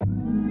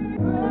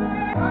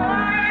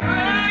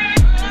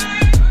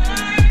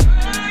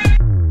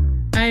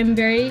I'm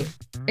very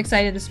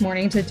excited this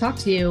morning to talk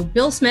to you.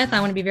 Bill Smith, I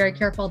want to be very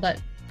careful that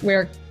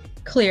we're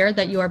clear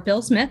that you are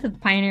Bill Smith of the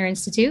Pioneer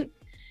Institute,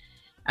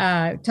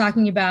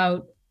 talking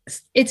about,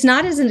 it's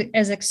not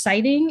as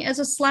exciting as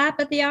a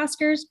slap at the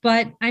Oscars,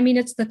 but I mean,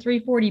 it's the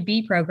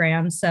 340B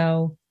program,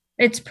 so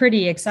it's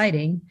pretty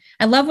exciting.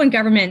 I love when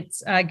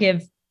governments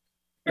give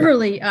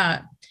really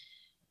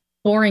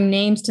boring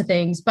names to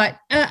things, but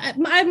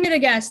I'm going to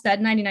guess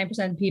that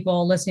 99% of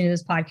people listening to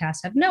this podcast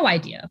have no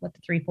idea what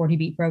the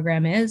 340B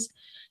program is,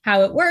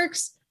 how it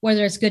works,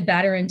 whether it's good,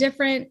 bad, or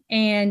indifferent.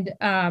 And,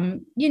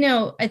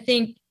 I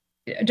think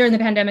during the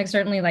pandemic,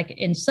 certainly like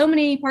in so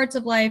many parts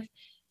of life,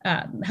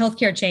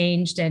 healthcare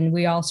changed and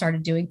we all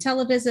started doing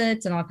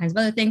televisits and all kinds of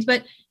other things.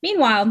 But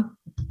meanwhile,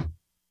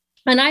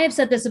 and I have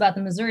said this about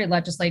the Missouri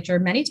legislature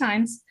many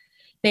times,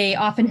 they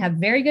often have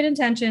very good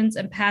intentions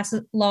and pass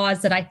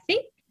laws that I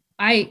think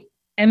I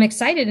am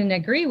excited and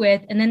agree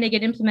with, and then they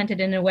get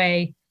implemented in a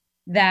way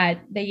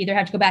that they either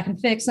have to go back and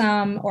fix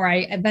them, or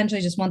I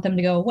eventually just want them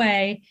to go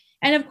away.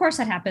 And of course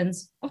that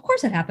happens. Of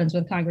course it happens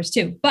with Congress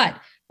too. But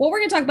what we're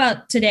going to talk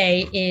about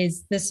today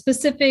is the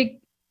specific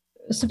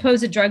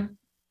supposed drug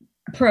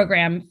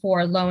program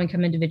for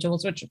low-income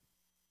individuals, which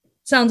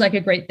sounds like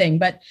a great thing,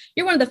 but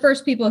you're one of the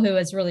first people who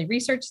has really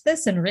researched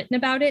this and written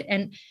about it.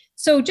 And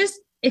so just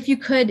if you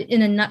could,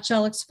 in a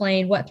nutshell,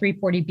 explain what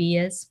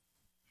 340B is.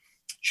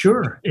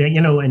 Sure.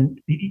 And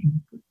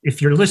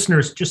if your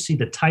listeners just see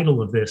the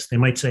title of this, they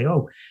might say,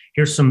 oh,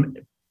 here's some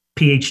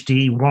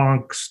PhD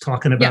wonks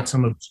talking about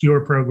some obscure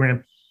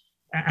program.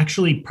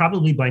 Actually,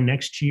 probably by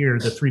next year,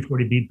 the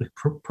 340B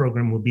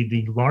program will be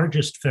the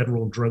largest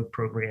federal drug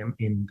program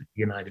in the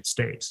United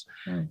States.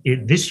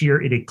 This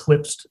year, it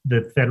eclipsed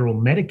the federal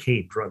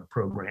Medicaid drug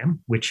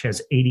program, which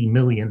has 80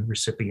 million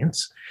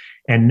recipients.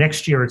 And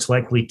next year, it's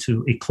likely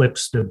to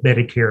eclipse the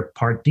Medicare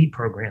Part D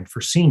program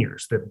for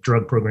seniors, the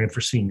drug program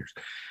for seniors.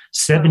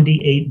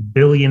 $78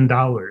 billion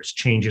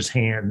changes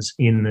hands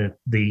in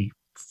the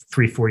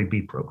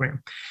 340B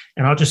program.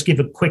 And I'll just give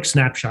a quick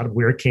snapshot of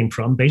where it came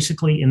from.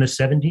 Basically, in the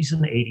 70s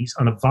and the 80s,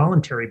 on a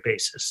voluntary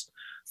basis,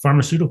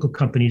 pharmaceutical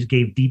companies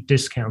gave deep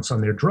discounts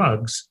on their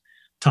drugs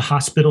to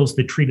hospitals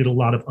that treated a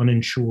lot of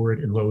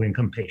uninsured and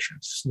low-income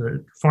patients.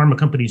 The pharma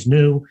companies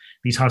knew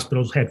these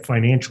hospitals had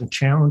financial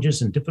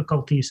challenges and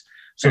difficulties,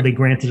 so they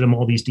granted them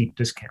all these deep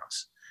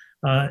discounts.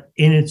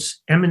 In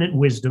its eminent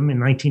wisdom, in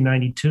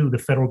 1992, the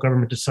federal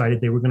government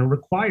decided they were going to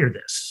require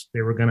this.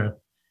 They were going to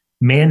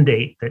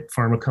mandate that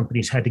pharma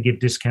companies had to give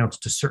discounts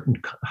to certain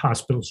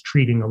hospitals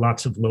treating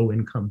lots of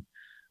low-income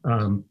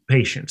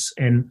patients.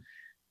 And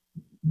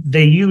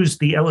they used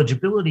the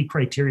eligibility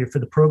criteria for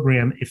the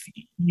program. If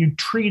you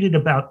treated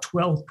about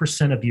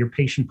 12% of your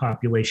patient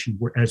population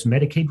were as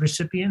Medicaid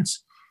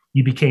recipients,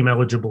 you became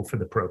eligible for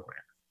the program.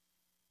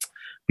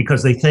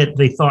 Because they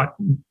thought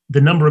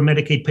the number of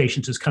Medicaid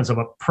patients is kind of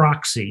a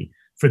proxy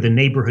for the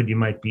neighborhood you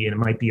might be in. It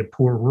might be a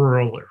poor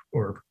rural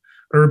or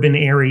urban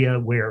area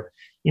where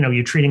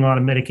you're treating a lot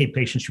of Medicaid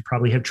patients. You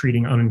probably have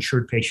treating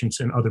uninsured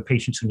patients and other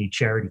patients who need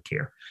charity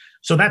care.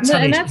 So that's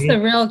the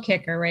real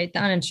kicker, right? The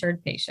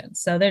uninsured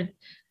patients. So they're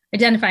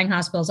identifying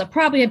hospitals that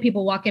probably have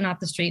people walking off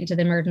the street into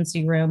the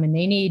emergency room, and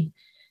they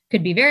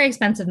could be very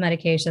expensive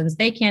medications.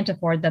 They can't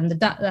afford them.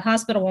 The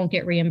hospital won't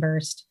get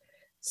reimbursed.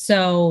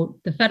 So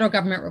the federal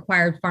government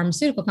required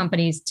pharmaceutical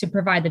companies to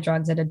provide the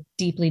drugs at a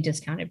deeply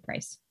discounted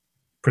price.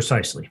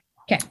 Precisely.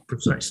 Okay.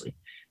 Precisely.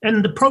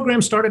 And the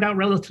program started out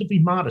relatively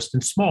modest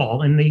and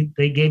small, and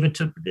they gave it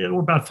to, there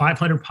were about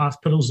 500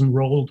 hospitals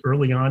enrolled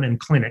early on, and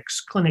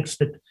clinics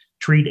that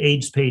treat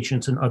AIDS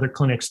patients and other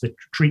clinics that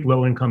treat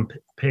low-income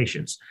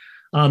patients.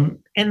 And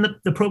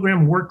the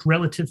program worked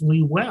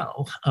relatively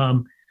well.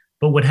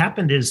 But what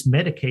happened is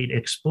Medicaid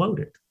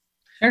exploded.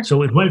 Sure.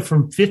 So it went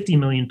from 50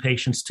 million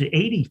patients to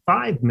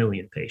 85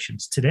 million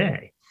patients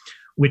today,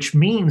 which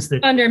means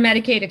that under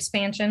Medicaid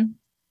expansion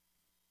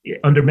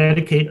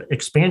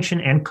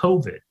and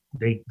COVID,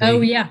 they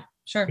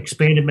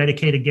expanded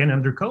Medicaid again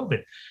under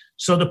COVID.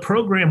 So the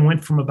program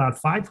went from about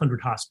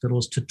 500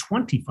 hospitals to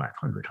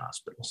 2,500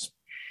 hospitals.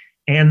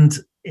 And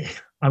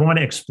I want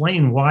to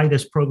explain why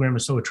this program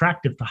is so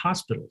attractive to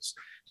hospitals,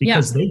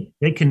 because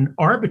they can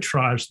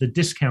arbitrage the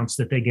discounts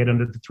that they get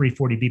under the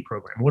 340B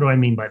program. What do I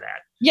mean by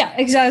that? Yeah,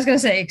 exactly. I was going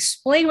to say,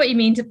 explain what you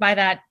mean by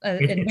that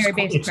in very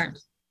basic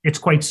terms. It's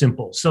quite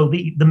simple. So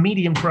the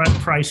median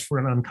price for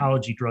an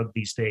oncology drug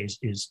these days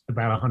is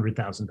about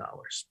 $100,000.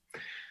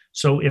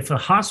 So if a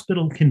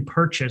hospital can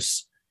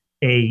purchase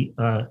a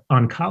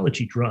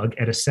oncology drug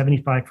at a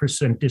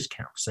 75%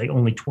 discount, say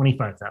only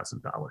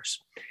 $25,000,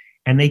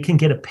 and they can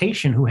get a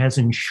patient who has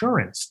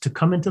insurance to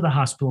come into the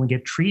hospital and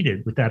get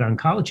treated with that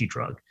oncology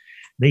drug,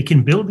 they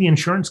can bill the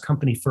insurance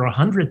company for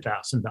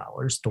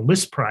 $100,000, the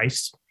list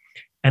price,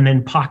 and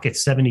then pocket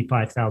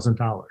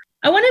 $75,000.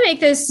 I want to make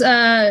this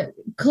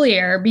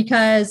clear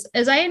because,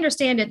 as I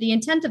understand it, the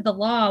intent of the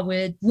law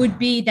would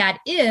be that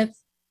if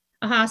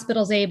a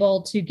hospital is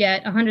able to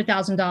get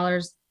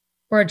 $100,000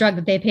 for a drug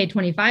that they paid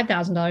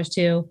 $25,000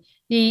 to,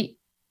 the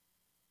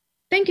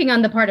thinking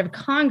on the part of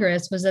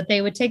Congress was that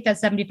they would take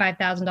that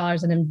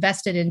 $75,000 and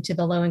invest it into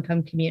the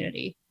low-income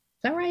community.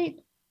 that right?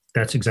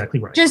 That's exactly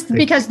right. Just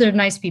because they're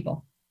nice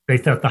people. They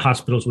thought the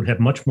hospitals would have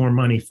much more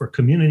money for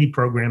community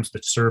programs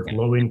that serve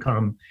low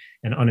income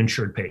and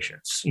uninsured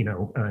patients.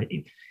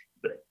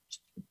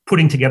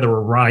 Putting together a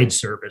ride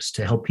service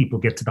to help people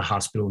get to the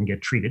hospital and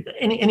get treated,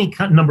 any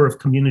number of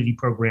community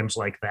programs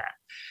like that.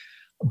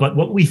 But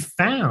what we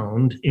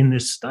found in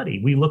this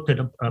study, we looked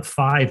at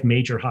 5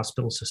 major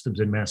hospital systems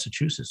in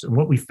Massachusetts. And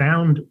what we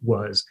found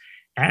was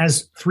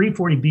as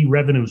 340B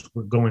revenues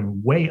were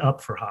going way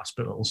up for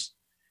hospitals,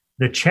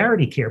 the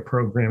charity care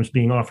programs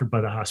being offered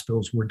by the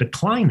hospitals were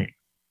declining,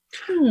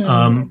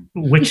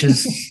 which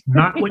is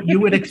not what you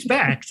would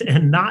expect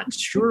and not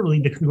surely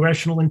the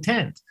congressional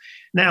intent.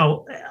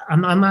 Now,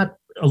 I'm not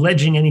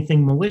alleging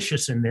anything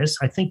malicious in this.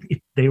 I think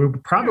they were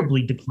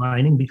probably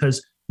declining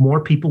because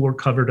more people were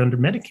covered under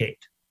Medicaid.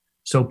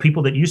 So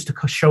people that used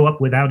to show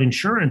up without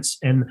insurance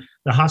and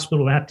the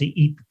hospital had to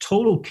eat the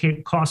total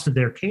cost of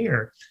their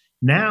care,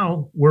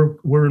 now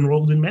we're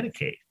enrolled in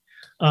Medicaid.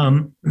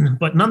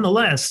 But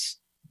nonetheless,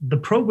 the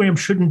program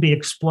shouldn't be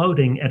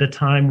exploding at a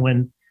time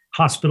when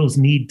hospitals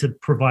need to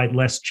provide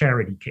less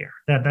charity care.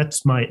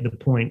 That's the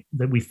point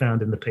that we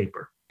found in the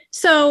paper.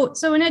 So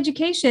in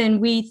education,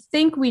 we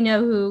think we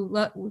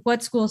know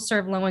what schools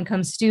serve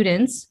low-income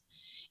students,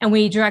 and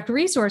we direct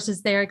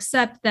resources there,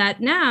 except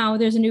that now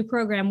there's a new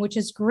program, which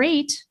is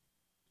great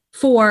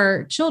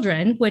for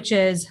children, which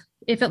is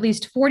if at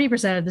least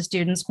 40% of the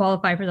students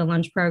qualify for the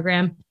lunch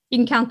program, you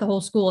can count the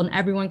whole school and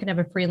everyone can have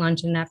a free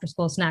lunch and an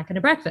after-school snack and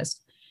a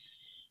breakfast.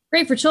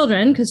 Great for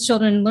children because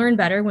children learn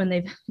better when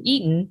they've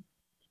eaten,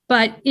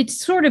 but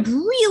it's sort of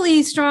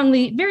really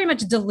strongly, very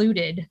much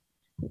diluted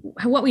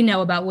what we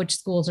know about which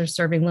schools are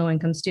serving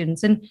low-income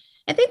students. And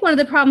I think one of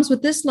the problems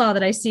with this law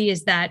that I see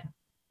is that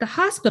the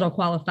hospital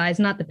qualifies,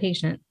 not the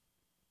patient.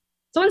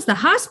 So once the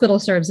hospital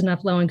serves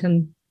enough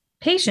low-income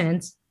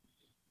patients,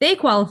 they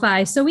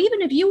qualify. So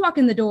even if you walk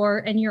in the door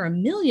and you're a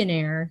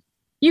millionaire,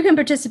 you can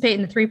participate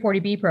in the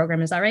 340B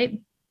program. Is that right?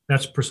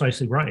 That's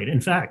precisely right.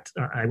 In fact,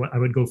 I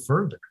would go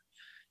further.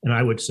 And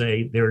I would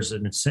say there's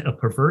a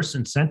perverse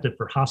incentive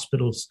for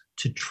hospitals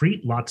to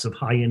treat lots of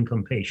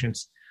high-income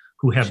patients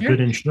who have good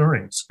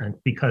insurance, and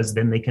because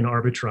then they can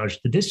arbitrage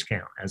the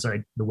discount,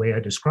 the way I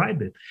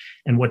described it.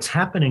 And what's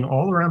happening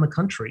all around the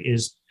country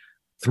is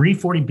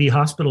 340B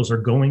hospitals are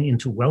going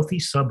into wealthy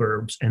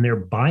suburbs and they're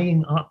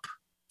buying up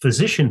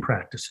physician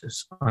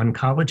practices,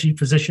 oncology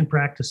physician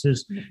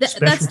practices,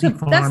 specialty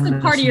pharmacies. That's the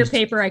part of your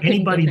paper I couldn't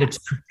anybody that's.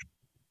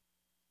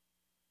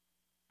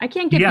 I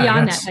can't get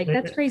beyond that.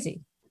 That's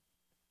crazy.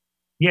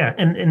 Yeah,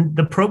 and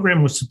the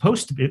program was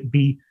supposed to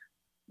be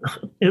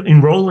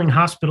enrolling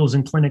hospitals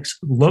and clinics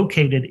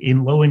located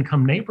in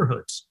low-income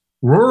neighborhoods,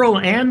 rural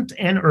and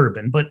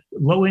urban, but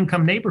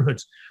low-income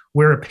neighborhoods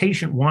where a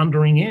patient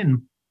wandering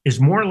in is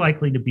more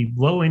likely to be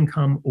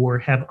low-income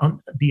or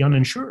be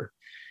uninsured.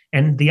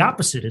 And the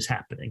opposite is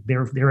happening.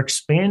 They're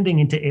expanding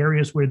into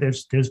areas where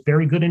there's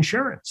very good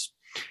insurance.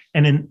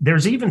 And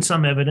there's even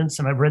some evidence,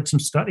 and I've read some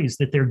studies,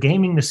 that they're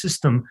gaming the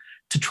system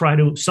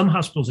some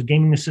hospitals are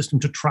gaming the system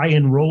to try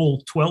and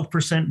enroll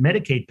 12%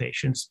 Medicaid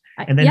patients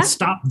and then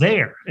stop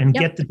there and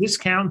get the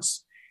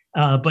discounts,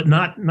 but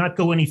not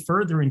go any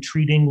further in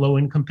treating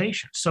low-income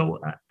patients. So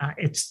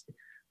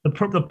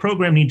the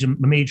program needs a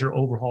major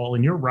overhaul.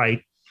 And you're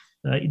right,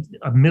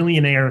 a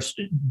millionaire,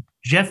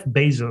 Jeff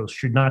Bezos,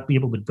 should not be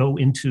able to go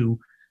into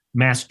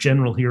Mass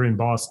General here in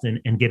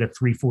Boston and get a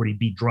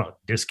 340B drug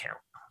discount.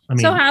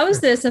 So how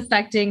is this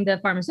affecting the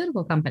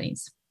pharmaceutical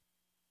companies?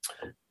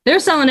 They're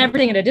selling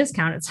everything at a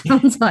discount, it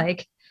sounds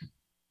like.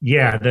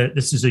 Yeah,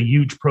 this is a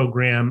huge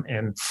program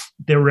and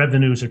their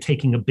revenues are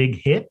taking a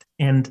big hit.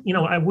 And,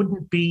 I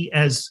wouldn't be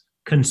as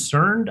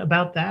concerned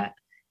about that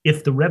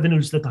if the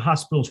revenues that the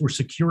hospitals were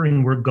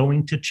securing were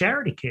going to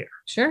charity care.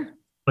 Sure.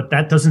 But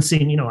that doesn't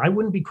seem, I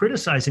wouldn't be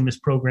criticizing this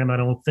program, I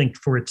don't think,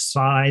 for its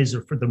size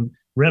or for the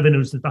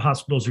revenues that the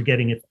hospitals are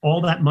getting if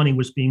all that money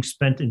was being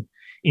spent in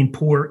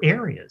poor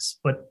areas,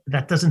 but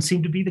that doesn't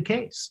seem to be the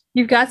case.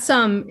 You've got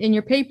some in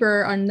your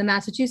paper on the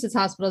Massachusetts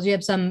hospitals. You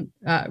have some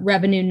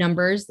revenue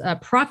numbers,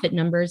 profit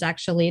numbers,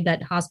 actually,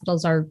 that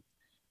hospitals are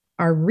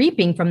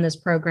reaping from this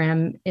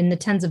program in the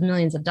tens of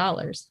millions of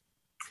dollars.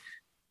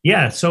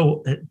 Yeah.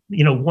 So,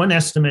 one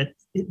estimate,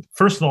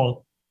 first of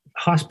all,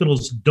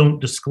 hospitals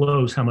don't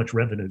disclose how much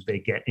revenue they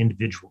get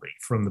individually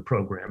from the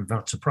program,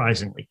 not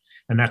surprisingly.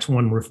 And that's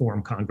one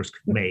reform Congress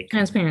could make.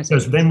 Transparency.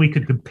 Because then we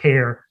could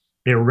compare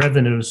their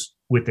revenues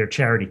with their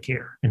charity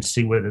care and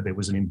see whether there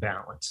was an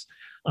imbalance.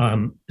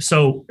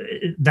 So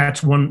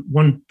that's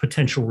one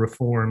potential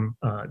reform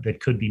that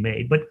could be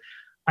made. But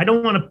I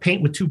don't want to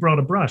paint with too broad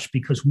a brush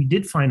because we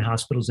did find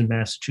hospitals in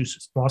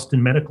Massachusetts,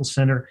 Boston Medical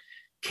Center,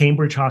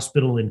 Cambridge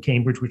Hospital in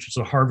Cambridge, which is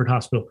a Harvard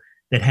hospital,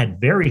 that had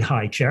very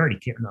high charity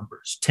care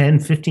numbers. 10,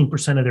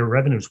 15% of their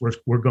revenues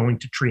were going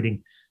to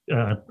treating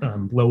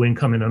low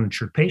income and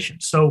uninsured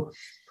patients. So,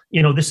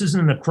 this isn't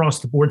an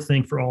across the board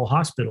thing for all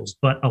hospitals,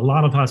 but a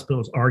lot of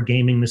hospitals are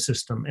gaming the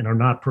system and are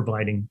not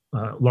providing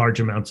large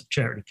amounts of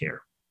charity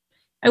care.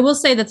 I will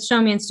say that the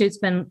Show Me Institute's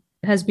been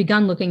has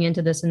begun looking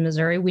into this in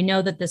Missouri. We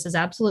know that this is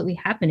absolutely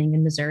happening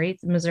in Missouri.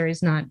 Missouri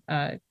is not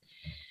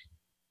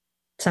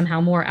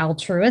somehow more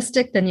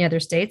altruistic than the other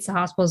states. The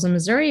hospitals in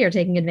Missouri are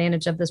taking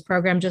advantage of this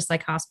program, just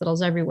like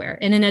hospitals everywhere.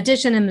 And in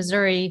addition, in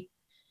Missouri,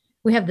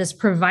 we have this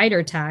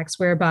provider tax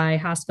whereby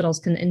hospitals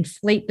can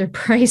inflate their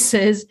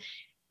prices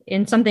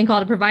in something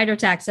called a provider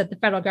tax that the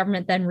federal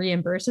government then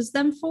reimburses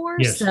them for.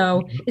 Yes.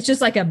 So it's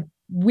just like a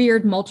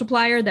weird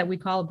multiplier that we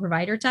call a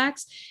provider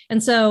tax.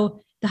 And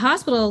so the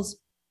hospitals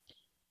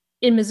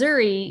in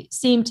Missouri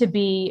seem to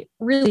be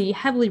really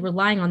heavily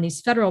relying on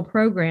these federal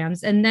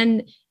programs. And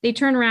then they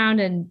turn around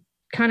and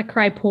kind of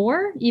cry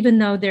poor, even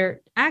though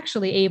they're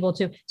actually able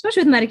to,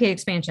 especially with Medicaid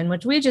expansion,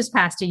 which we just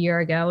passed a year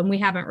ago, and we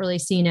haven't really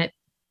seen it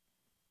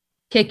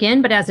kick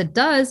in. But as it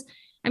does,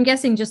 I'm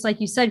guessing, just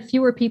like you said,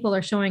 fewer people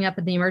are showing up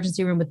at the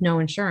emergency room with no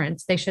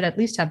insurance. They should at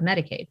least have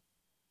Medicaid.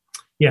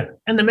 Yeah.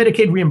 And the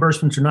Medicaid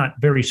reimbursements are not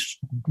very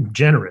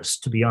generous,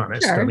 to be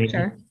honest. Sure, I mean,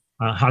 sure.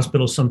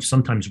 Hospitals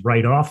sometimes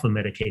write off a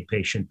Medicaid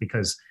patient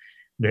because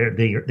their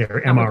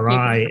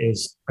MRI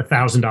is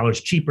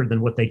 $1,000 cheaper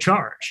than what they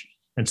charge.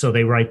 And so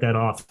they write that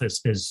off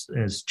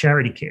as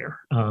charity care.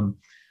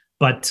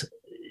 But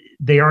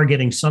they are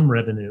getting some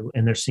revenue,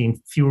 and they're seeing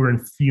fewer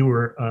and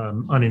fewer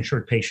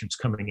uninsured patients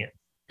coming in.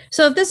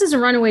 So if this is a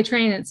runaway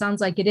train, it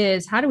sounds like it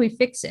is, how do we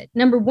fix it?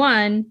 Number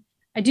one,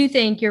 I do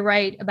think you're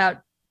right about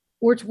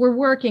we're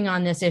working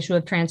on this issue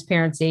of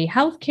transparency.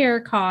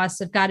 Healthcare costs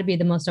have got to be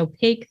the most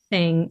opaque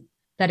thing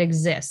that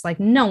exists. Like,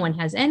 no one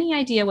has any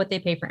idea what they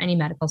pay for any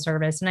medical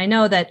service. And I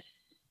know that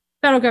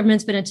federal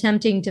government's been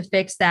attempting to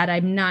fix that.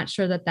 I'm not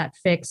sure that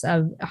fix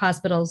of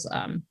hospitals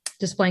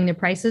displaying their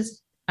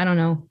prices, I don't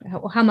know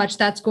how much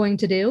that's going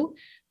to do.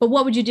 But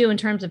what would you do in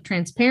terms of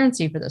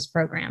transparency for this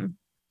program?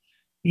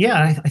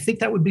 Yeah, I think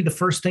that would be the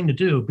first thing to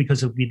do,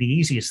 because it would be the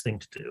easiest thing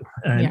to do.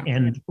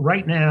 And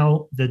right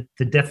now, the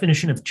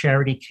definition of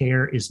charity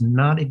care is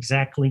not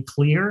exactly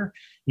clear.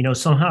 You know,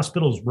 some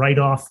hospitals write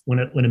off when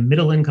a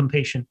middle income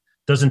patient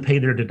doesn't pay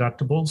their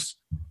deductibles.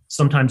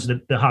 Sometimes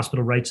the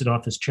hospital writes it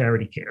off as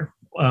charity care.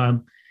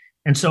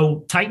 And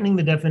so tightening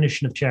the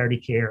definition of charity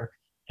care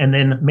and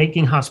then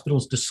making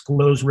hospitals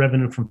disclose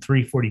revenue from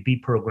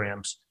 340B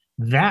programs,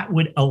 that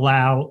would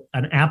allow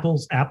an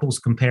apples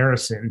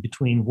comparison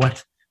between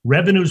what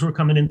revenues were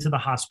coming into the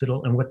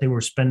hospital and what they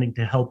were spending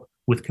to help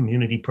with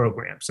community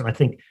programs. And I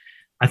think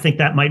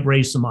that might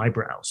raise some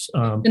eyebrows.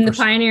 And the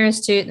Pioneer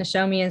Institute and the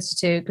Show Me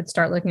Institute could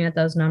start looking at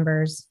those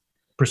numbers,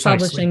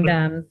 precisely. Publishing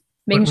them,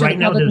 making sure right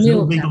now there's no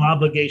legal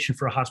obligation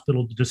for a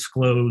hospital to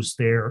disclose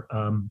their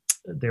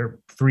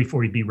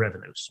 340B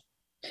revenues.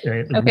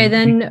 Okay,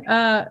 then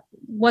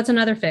what's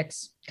another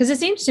fix? Because it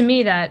seems to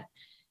me that,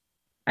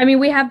 I mean,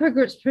 we have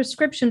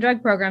prescription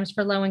drug programs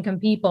for low-income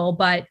people,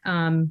 but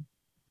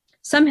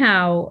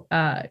somehow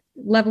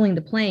leveling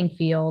the playing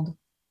field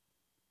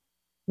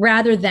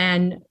rather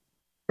than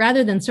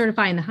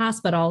certifying the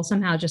hospital,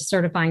 somehow just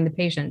certifying the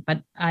patient.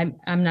 But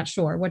I'm not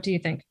sure. What do you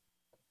think?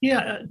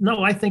 Yeah,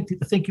 no, I think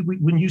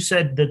when you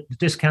said that the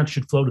discount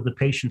should flow to the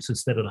patients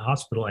instead of the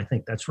hospital, I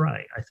think that's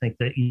right. I think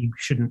that you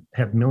shouldn't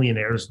have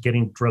millionaires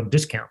getting drug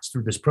discounts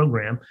through this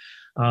program.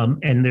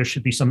 And there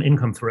should be some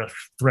income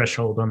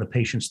threshold on the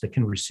patients that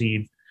can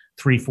receive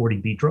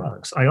 340B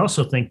drugs. I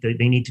also think that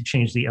they need to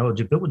change the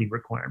eligibility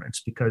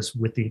requirements, because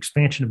with the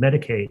expansion of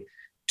Medicaid,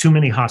 too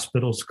many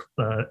hospitals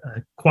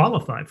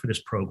qualify for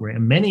this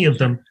program. Many of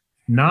them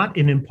not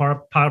in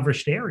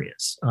impoverished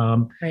areas.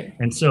 Right.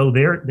 And so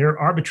they're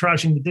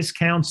arbitraging the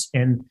discounts,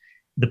 and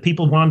the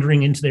people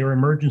wandering into their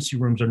emergency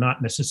rooms are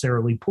not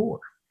necessarily poor.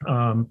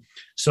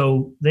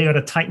 So they ought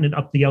to tighten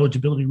up the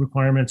eligibility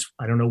requirements.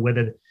 I don't know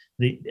whether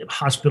the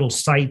hospital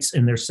sites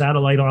and their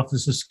satellite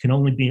offices can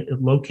only be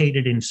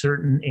located in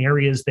certain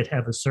areas that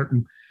have a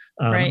certain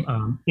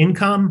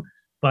income,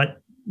 but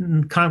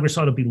Congress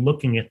ought to be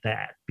looking at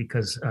that,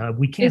 because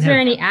we can't. Is there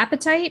any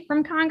appetite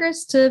from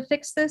Congress to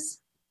fix this?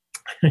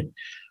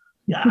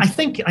 Yeah, I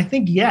think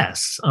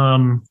yes.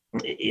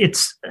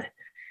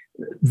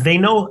 They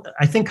know.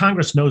 I think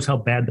Congress knows how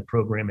bad the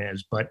program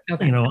is, but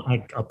okay.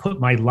 I'll put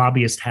my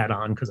lobbyist hat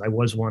on, because I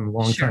was one a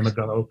long time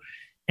ago.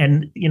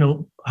 And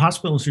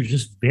hospitals are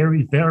just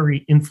very,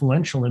 very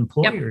influential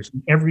employers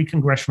in every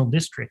congressional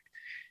district.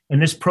 And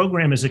this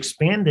program is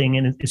expanding,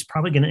 and it's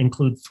probably going to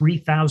include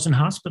 3,000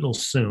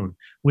 hospitals soon,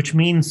 which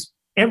means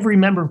every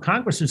member of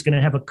Congress is going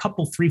to have a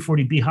couple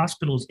 340B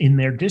hospitals in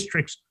their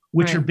districts,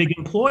 which are big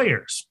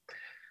employers.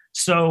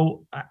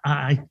 So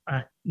I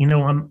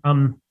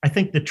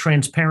think the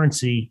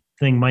transparency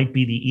thing might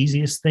be the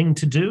easiest thing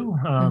to do,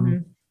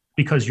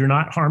 because you're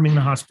not harming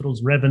the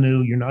hospital's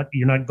revenue. You're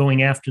not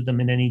going after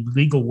them in any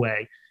legal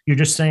way. You're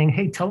just saying,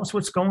 hey, tell us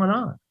what's going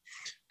on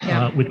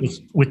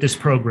with this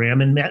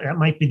program, and that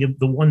might be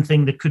the one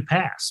thing that could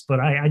pass.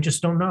 But I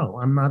just don't know.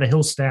 I'm not a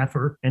Hill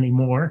staffer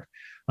anymore.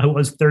 I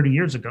was 30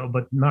 years ago,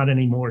 but not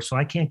anymore. So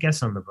I can't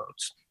guess on the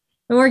votes.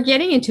 We're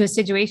getting into a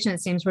situation,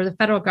 it seems, where the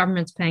federal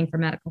government's paying for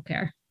medical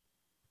care.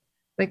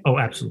 Oh,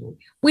 absolutely.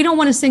 We don't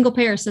want a single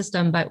payer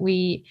system, but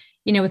with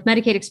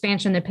Medicaid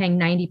expansion, they're paying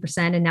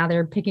 90%, and now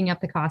they're picking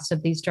up the cost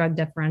of these drug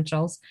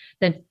differentials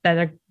that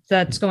are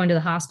that's going to the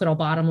hospital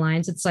bottom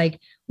lines. It's like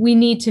we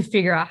need to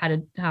figure out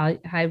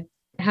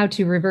how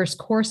to reverse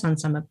course on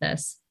some of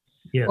this.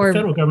 Yeah, the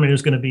federal government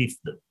is going to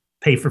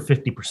pay for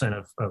 50%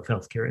 of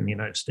healthcare in the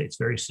United States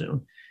very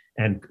soon,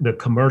 and the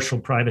commercial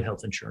private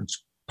health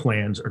insurance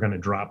plans are going to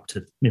drop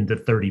to into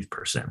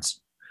 30%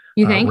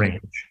 you think?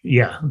 Range.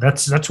 Yeah,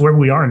 that's where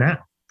we are now.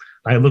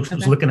 I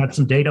was looking at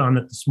some data on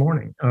it this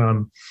morning,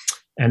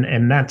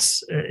 and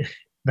that's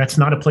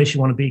not a place you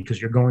want to be,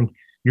 because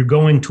you're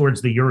going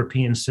towards the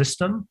European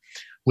system,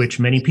 which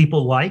many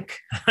people like.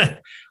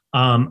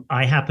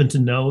 I happen to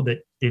know that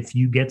if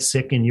you get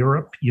sick in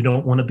Europe, you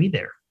don't want to be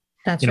there.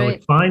 That's right.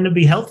 It's fine to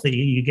be healthy.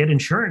 You get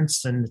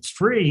insurance and it's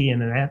free,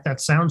 and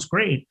that sounds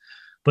great.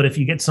 But if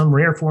you get some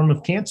rare form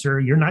of cancer,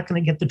 you're not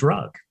going to get the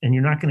drug, and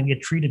you're not going to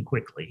get treated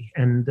quickly.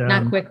 And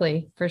not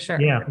quickly, for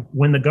sure. Yeah,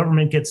 when the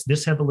government gets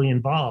this heavily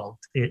involved,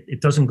 it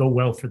doesn't go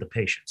well for the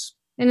patients.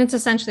 And it's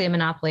essentially a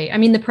monopoly. I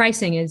mean, the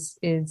pricing is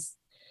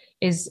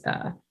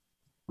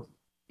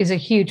a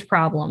huge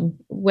problem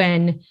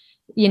when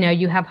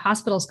you have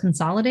hospitals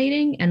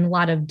consolidating, and a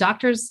lot of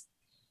doctors'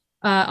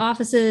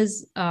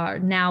 offices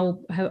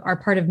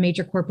are part of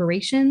major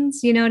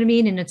corporations. You know what I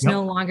mean? And it's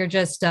no longer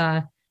just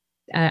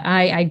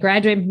I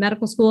graduated from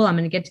medical school, I'm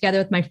going to get together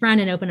with my friend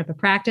and open up a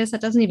practice.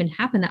 That doesn't even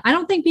happen. I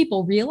don't think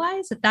people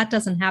realize that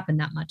doesn't happen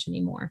that much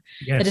anymore.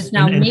 Yes. It is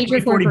now major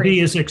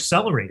 340B has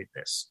accelerated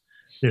this.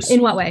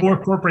 In what way?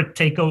 Corporate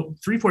takeover.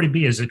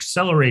 340B has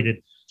accelerated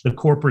the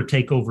corporate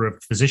takeover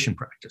of physician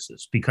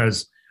practices,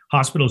 because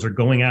hospitals are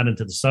going out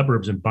into the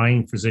suburbs and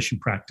buying physician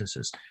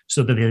practices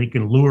so that they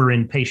can lure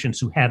in patients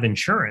who have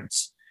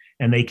insurance,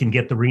 and they can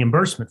get the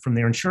reimbursement from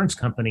their insurance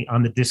company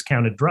on the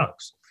discounted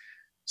drugs.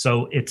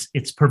 So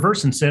it's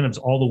perverse incentives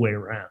all the way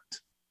around.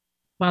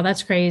 Wow,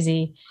 that's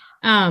crazy.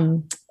 How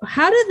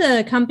do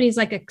the companies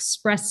like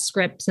Express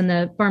Scripts and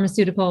the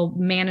pharmaceutical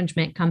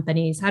management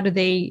companies, how do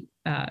they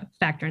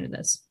factor into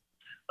this?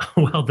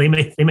 Well, they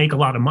make a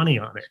lot of money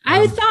on it.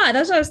 I thought,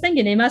 that's what I was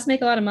thinking. They must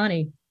make a lot of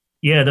money.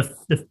 Yeah,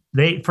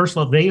 they first of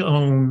all, they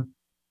own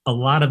a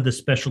lot of the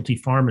specialty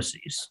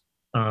pharmacies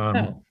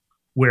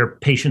where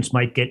patients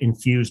might get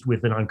infused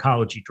with an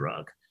oncology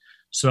drug.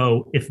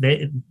 So if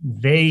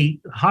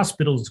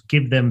hospitals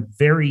give them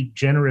very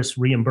generous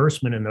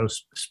reimbursement in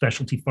those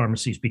specialty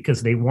pharmacies,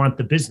 because they want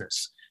the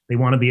business. They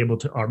want to be able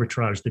to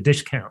arbitrage the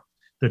discount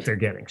that they're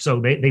getting. So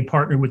they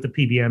partner with the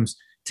PBMs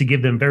to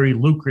give them very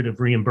lucrative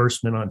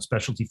reimbursement on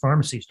specialty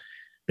pharmacies.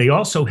 They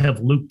also have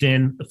looped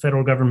in, the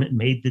federal government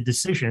made the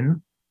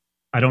decision,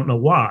 I don't know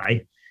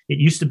why, it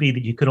used to be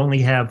that you could only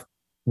have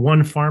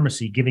one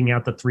pharmacy giving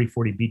out the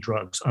 340B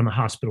drugs on the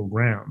hospital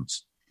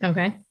grounds.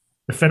 Okay.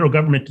 The federal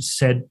government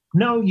said,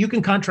 no, you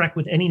can contract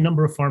with any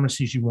number of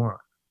pharmacies you want.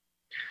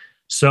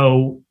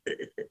 So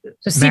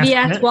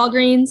CVS,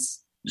 Walgreens,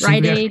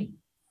 Rite Aid.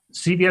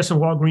 CVS and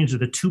Walgreens are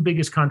the two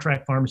biggest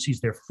contract pharmacies.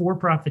 They're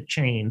for-profit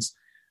chains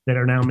that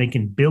are now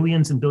making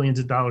billions and billions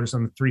of dollars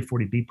on the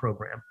 340B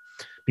program,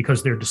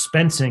 because they're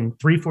dispensing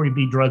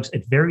 340B drugs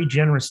at very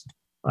generous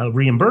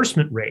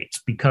reimbursement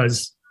rates,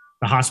 because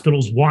the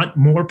hospitals want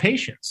more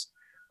patients.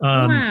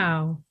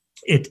 Wow.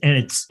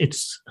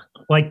 It's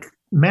like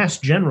Mass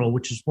General,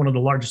 which is one of the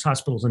largest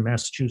hospitals in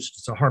Massachusetts.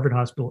 It's a Harvard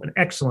hospital, an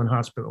excellent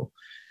hospital.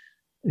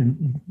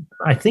 And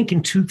I think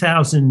in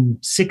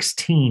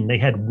 2016, they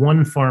had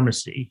one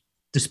pharmacy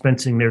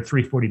dispensing their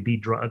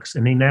 340B drugs,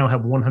 and they now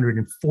have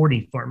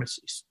 140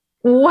 pharmacies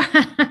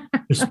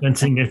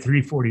dispensing their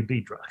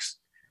 340B drugs.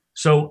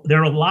 So there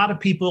are a lot of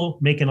people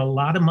making a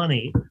lot of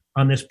money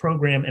on this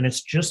program, and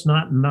it's just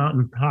not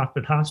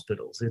non-profit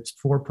hospitals. It's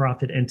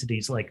for-profit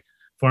entities like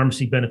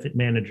pharmacy benefit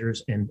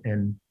managers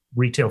and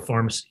retail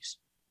pharmacies.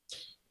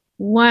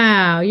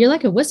 Wow. You're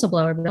like a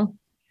whistleblower, Bill.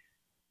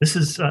 This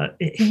is...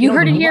 you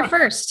heard it here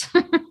first.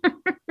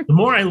 The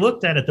more I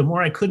looked at it, the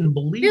more I couldn't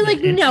believe it. You're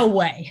like, no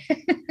way.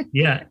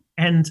 Yeah.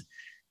 And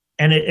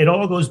it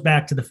all goes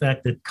back to the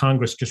fact that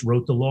Congress just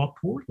wrote the law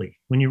poorly.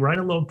 When you write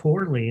a law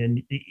poorly,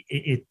 and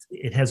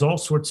it has all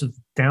sorts of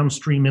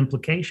downstream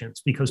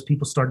implications, because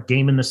people start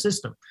gaming the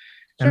system.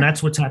 Sure. And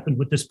that's what's happened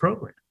with this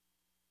program.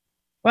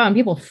 Wow. And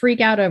people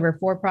freak out over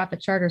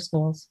for-profit charter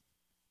schools.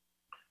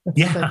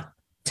 It's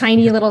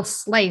tiny little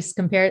slice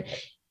compared.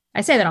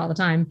 I say that all the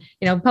time.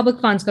 Public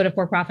funds go to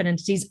for-profit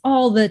entities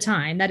all the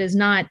time. That is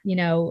not,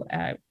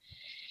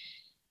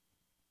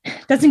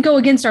 doesn't go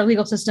against our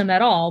legal system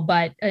at all.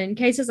 But in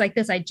cases like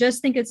this, I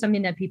just think it's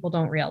something that people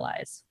don't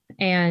realize.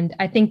 And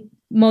I think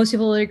most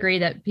people would agree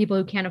that people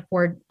who can't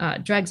afford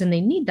drugs and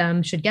they need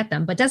them should get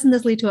them. But doesn't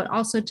this lead to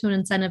an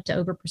incentive to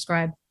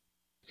overprescribe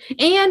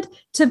and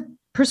to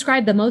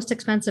prescribe the most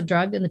expensive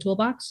drug in the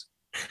toolbox,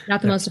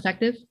 not the most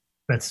effective?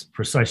 That's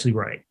precisely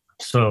right.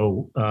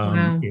 So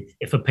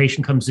if a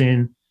patient comes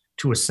in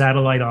to a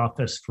satellite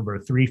office for a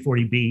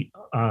 340B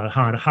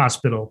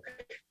hospital,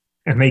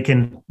 and they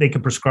can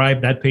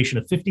prescribe that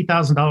patient a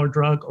 $50,000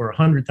 drug or a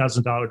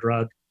 $100,000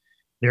 drug,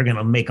 they're going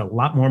to make a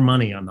lot more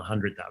money on the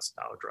 $100,000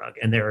 drug.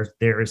 And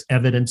there is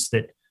evidence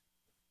that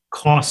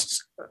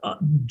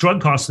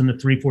drug costs in the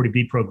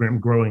 340B program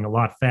growing a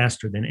lot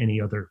faster than any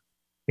other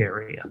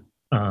area.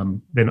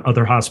 than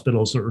other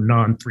hospitals or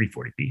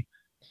non-340B.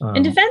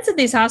 In defense of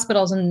these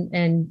hospitals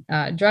and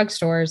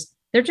drugstores,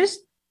 they're just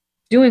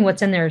doing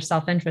what's in their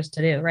self-interest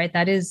to do, right?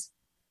 That is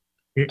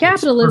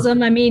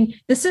capitalism. I mean,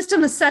 the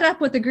system is set up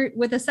with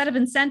a set of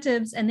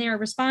incentives, and they are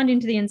responding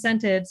to the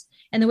incentives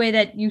in the way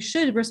that you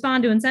should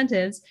respond to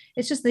incentives.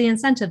 It's just the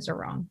incentives are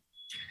wrong.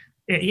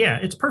 Yeah,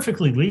 it's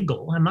perfectly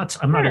legal. I'm not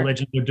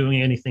alleging they're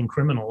doing anything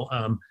criminal,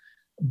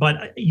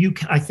 but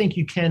I think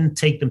you can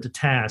take them to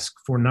task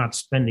for not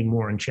spending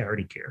more on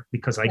charity care,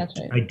 because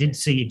I did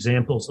see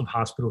examples of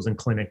hospitals and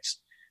clinics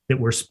that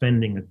were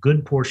spending a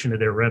good portion of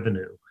their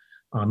revenue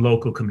on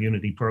local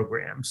community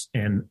programs.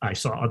 And I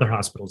saw other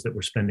hospitals that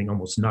were spending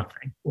almost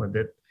nothing, or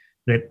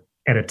that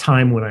at a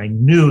time when I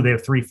knew their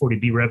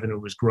 340B revenue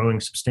was growing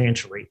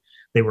substantially,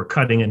 they were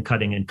cutting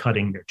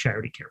their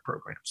charity care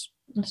programs.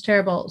 That's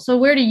terrible. So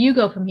where do you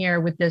go from here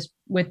with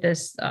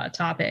this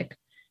topic?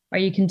 Are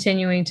you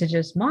continuing to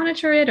just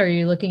monitor it? Or are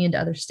you looking into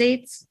other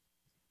states?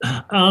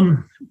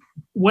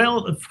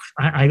 Well,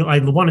 I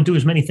want to do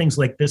as many things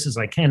like this as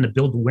I can to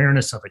build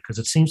awareness of it, because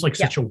it seems like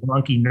such a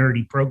wonky,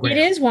 nerdy program. It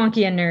is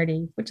wonky and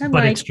nerdy, which I'm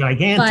but it's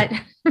gigantic.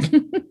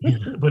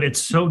 But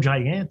it's so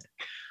gigantic.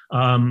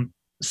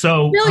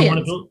 So Billions. I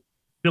want to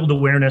build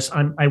awareness.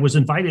 I was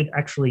invited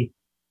actually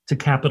to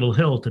Capitol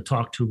Hill to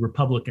talk to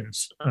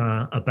Republicans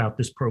about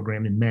this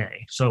program in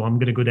May. So I'm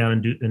going to go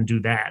down and do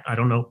that. I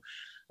don't know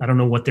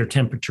what their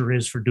temperature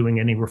is for doing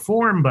any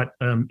reform, but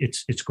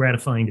it's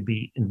gratifying to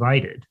be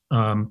invited.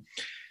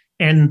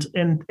 And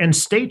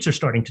states are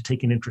starting to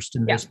take an interest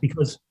in this,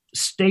 because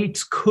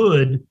states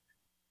could,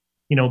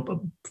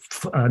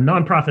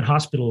 nonprofit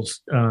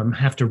hospitals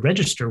have to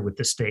register with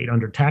the state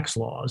under tax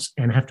laws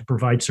and have to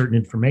provide certain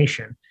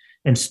information.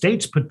 And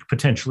states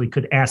potentially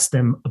could ask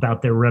them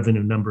about their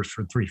revenue numbers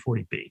for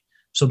 340B.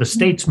 So the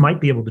states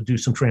might be able to do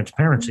some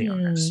transparency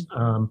on this.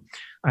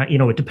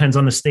 It depends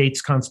on the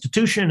state's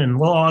constitution and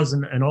laws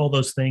and all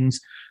those things.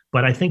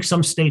 But I think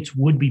some states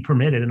would be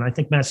permitted, and I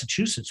think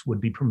Massachusetts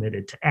would be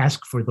permitted to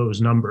ask for those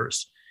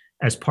numbers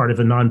as part of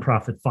a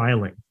nonprofit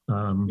filing.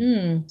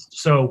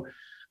 So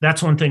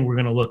that's one thing we're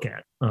going to look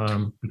at,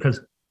 because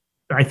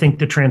I think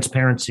the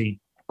transparency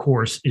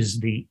course is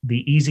the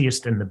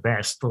easiest and the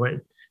best.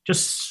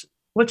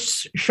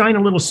 Let's shine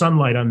a little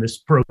sunlight on this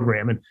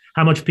program and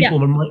how much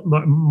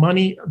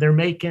money they're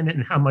making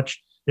and how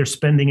much they're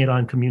spending it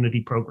on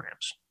community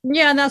programs.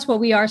 Yeah, and that's what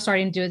we are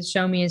starting to do at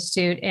Show Me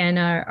Institute. And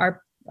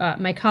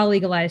my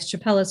colleague Elias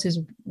Chapelis, who's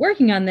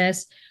working on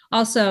this,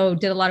 also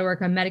did a lot of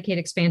work on Medicaid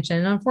expansion.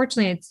 And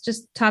unfortunately, it's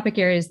just topic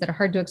areas that are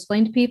hard to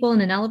explain to people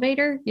in an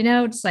elevator.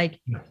 It's like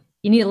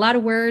you need a lot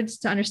of words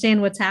to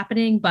understand what's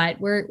happening, but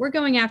we're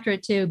going after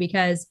it too,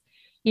 because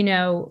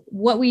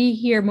what we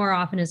hear more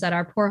often is that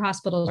our poor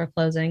hospitals are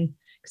closing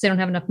because they don't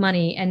have enough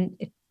money. And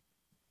it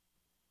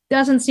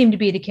doesn't seem to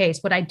be the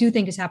case. What I do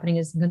think is happening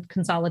is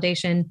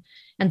consolidation,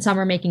 and some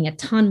are making a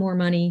ton more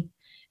money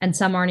and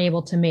some aren't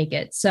able to make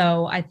it.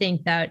 So I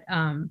think that,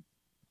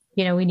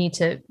 we need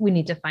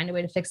to find a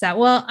way to fix that.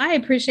 Well, I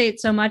appreciate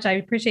so much. I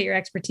appreciate your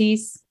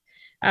expertise.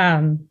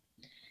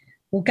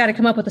 We've got to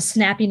come up with a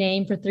snappy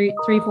name for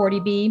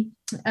 340B.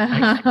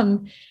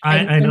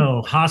 I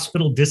know,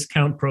 hospital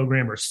discount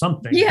program or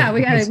something. Yeah,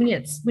 we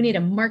need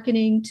a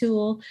marketing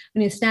tool. We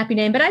need a snappy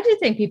name, but I do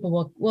think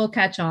people will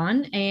catch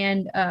on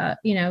and at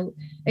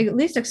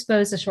least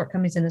expose the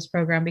shortcomings in this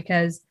program,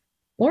 because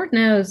Lord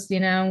knows,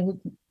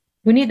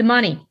 we need the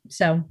money.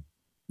 So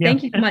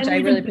thank you so much. I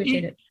really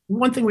appreciate it.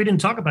 One thing we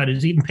didn't talk about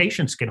is even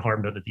patients get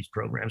harmed under these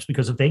programs,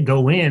 because if they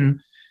go in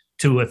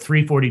to a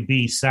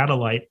 340B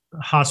satellite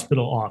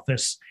hospital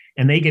office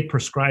and they get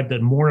prescribed a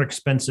more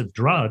expensive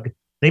drug,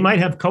 they might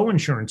have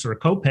co-insurance or a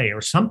copay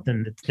or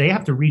something that they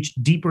have to reach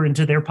deeper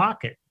into their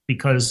pocket,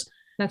 because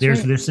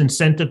there's this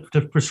incentive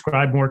to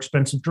prescribe more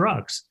expensive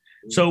drugs.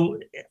 So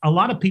a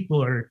lot of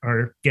people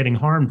are getting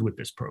harmed with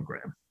this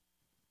program.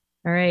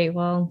 All right.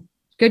 Well,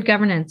 good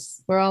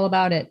governance. We're all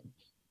about it.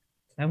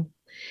 So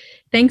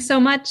thanks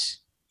so much.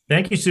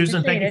 Thank you,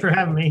 Susan. Thank you for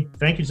having me.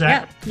 Thank you,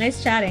 Zach. Yeah,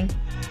 nice chatting.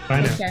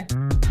 Bye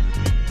now.